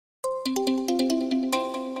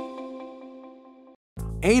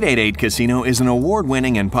888 Casino is an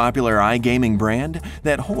award-winning and popular iGaming brand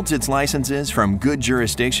that holds its licenses from good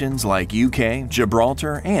jurisdictions like UK,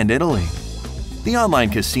 Gibraltar, and Italy. The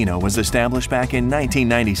online casino was established back in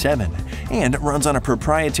 1997 and runs on a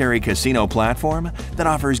proprietary casino platform that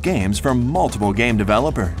offers games from multiple game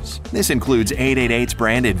developers. This includes 888's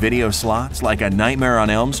branded video slots like A Nightmare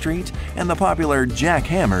on Elm Street and the popular Jack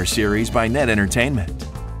Hammer series by Net Entertainment.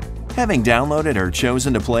 Having downloaded or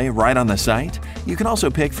chosen to play right on the site, you can also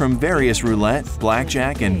pick from various roulette,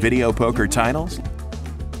 blackjack, and video poker titles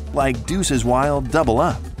like Deuces Wild Double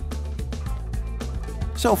Up.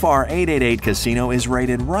 So far, 888 Casino is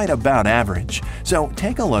rated right about average, so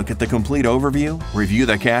take a look at the complete overview, review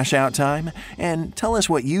the cash out time, and tell us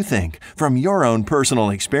what you think from your own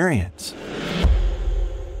personal experience.